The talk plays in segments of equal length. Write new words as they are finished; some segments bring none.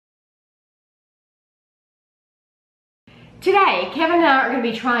Today, Kevin and I are going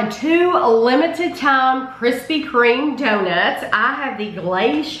to be trying 2 limited time Krispy Kreme donuts. I have the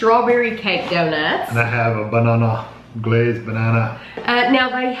glazed strawberry cake donuts. And I have a banana, glazed banana. Now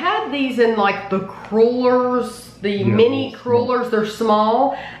they have these in like the crullers, the mini crullers, they're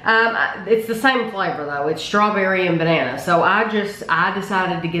small. It's the same flavor though, it's strawberry and banana. So I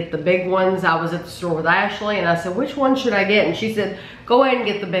decided to get the big ones. I was at the store with Ashley and I said, which one should I get? And she said, go ahead and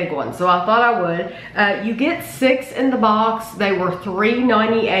get the big one. So I thought I would. You get 6 in the box. They were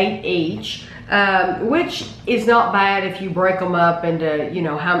 $3.98 each, which is not bad if you break them up into,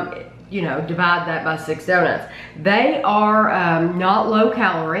 divide that by 6 donuts. They are not low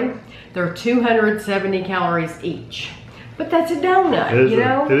calorie. They're 270 calories each. But that's a donut,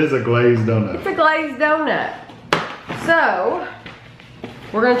 It is a glazed donut. It's a glazed donut. So,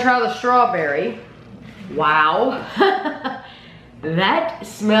 we're gonna try the strawberry. Wow. That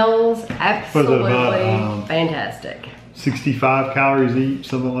smells absolutely fantastic. 65 calories each,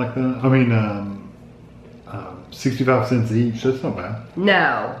 something like that. I mean, 65 cents each. That's not bad.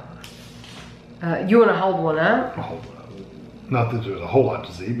 No. You want to hold one up? I'll hold it up. Not that there's a whole lot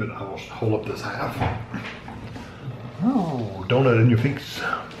to see, but I'll hold up this half. Oh, donut in your face.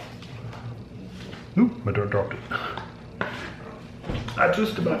 Oop, my door dropped it. I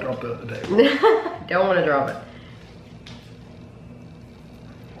just about dropped it at the table. Don't want to drop it.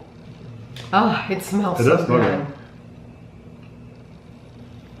 Oh, it smells so does smell good.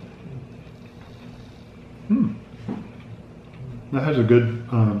 That has a good,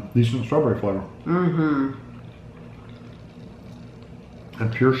 decent strawberry flavor. Mm-hmm.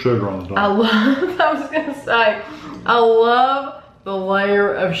 And pure sugar on the top. I love the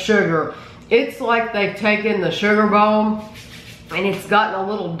layer of sugar. It's like they've taken the sugar bowl and it's gotten a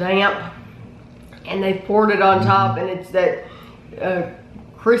little damp and they poured it on top and it's that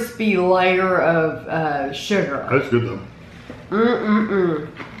crispy layer of sugar. That's good though.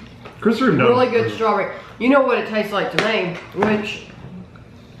 Krispy Kreme really good strawberry. You know what it tastes like to me, which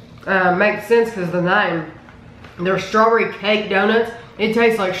makes sense because the name. They're strawberry cake donuts. It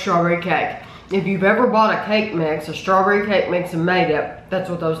tastes like strawberry cake. If you've ever bought a cake mix, a strawberry cake mix and made it, that's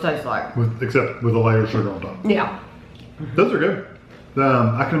what those taste like. Except with a layer of sugar on top. Yeah. Those are good.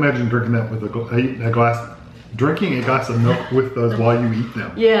 I can imagine drinking that with drinking a glass of milk with those while you eat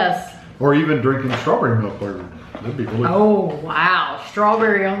them. Yes. Or even drinking strawberry milk flavor. That'd be really good. Oh, wow.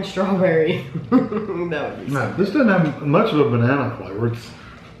 Strawberry on strawberry. That would be No, this doesn't have much of a banana flavor. It's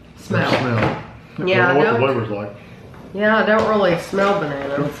smell. Yeah, I don't know what the flavor's like. Yeah, I don't really smell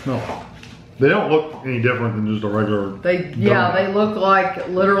banana. Don't smell. They don't look any different than just a regular donut. They look like,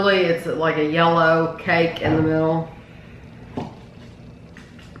 literally, it's like a yellow cake in the middle.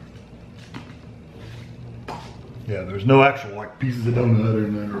 Yeah, there's no actual like pieces of donut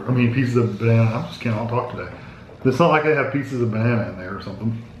in there. I mean, pieces of banana. I just can't talk today. It's not like they have pieces of banana in there or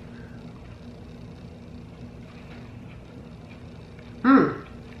something.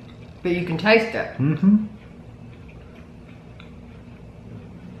 But you can taste it.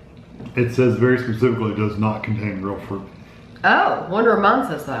 It says very specifically does not contain real fruit. Oh, wonder if mine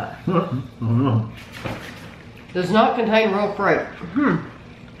says that. I don't know. Does not contain real fruit.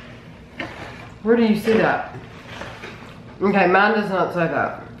 Where do you see that? Okay, mine does not say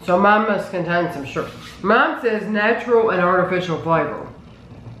that. So mine must contain some sugar. Mine says natural and artificial flavor.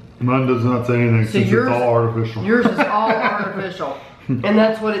 Mine does not say anything since it's all artificial. Yours is all artificial. And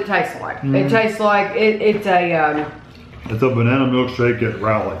that's what it tastes like. It tastes like it's a... It's a banana milkshake at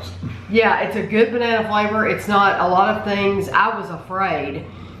Rowley's. Yeah, it's a good banana flavor. It's not a lot of things. I was afraid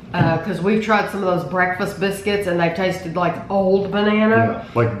because we've tried some of those breakfast biscuits and they tasted like old banana. Yeah,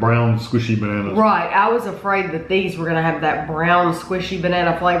 like brown squishy bananas. Right, I was afraid that these were gonna have that brown squishy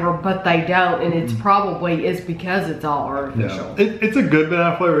banana flavor, but they don't, and it's probably is because it's all artificial. Yeah. It's a good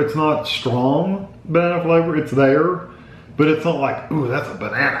banana flavor. It's not strong banana flavor. It's there, but it's not like, ooh, that's a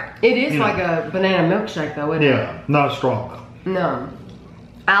banana. It is like a banana milkshake though, isn't it? Yeah, not as strong though. No.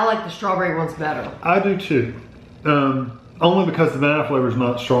 I like the strawberry ones better. I do too. Only because the banana flavor is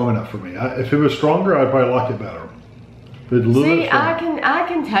not strong enough for me. If it was stronger, I'd probably like it better. See, I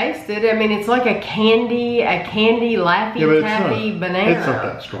can taste it. I mean, it's like a candy Laffy Taffy banana. It's not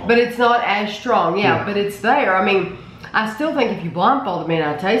that strong. But it's not as strong, but it's there. I mean, I still think if you blindfolded me and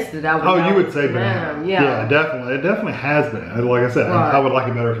I tasted it, I would know. Oh, you would say banana. Yeah, definitely. It definitely has banana. Like I said, I would like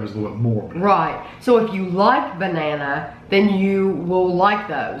it better if it was a little bit more banana. Right. So if you like banana, then you will like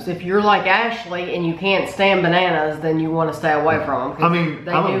those. If you're like Ashley and you can't stand bananas, then you want to stay away from them. I mean,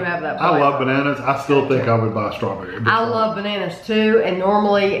 they do have that flavor. I love bananas. I still think I would buy strawberry. I love bananas too, and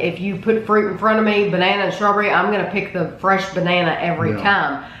normally if you put fruit in front of me, banana and strawberry, I'm gonna pick the fresh banana every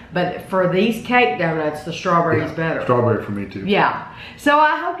time. But for these cake donuts, the strawberry is better. Strawberry for me too. Yeah. So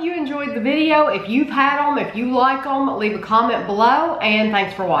I hope you enjoyed the video. If you've had them, if you like them, leave a comment below, and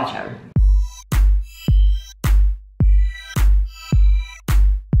thanks for watching.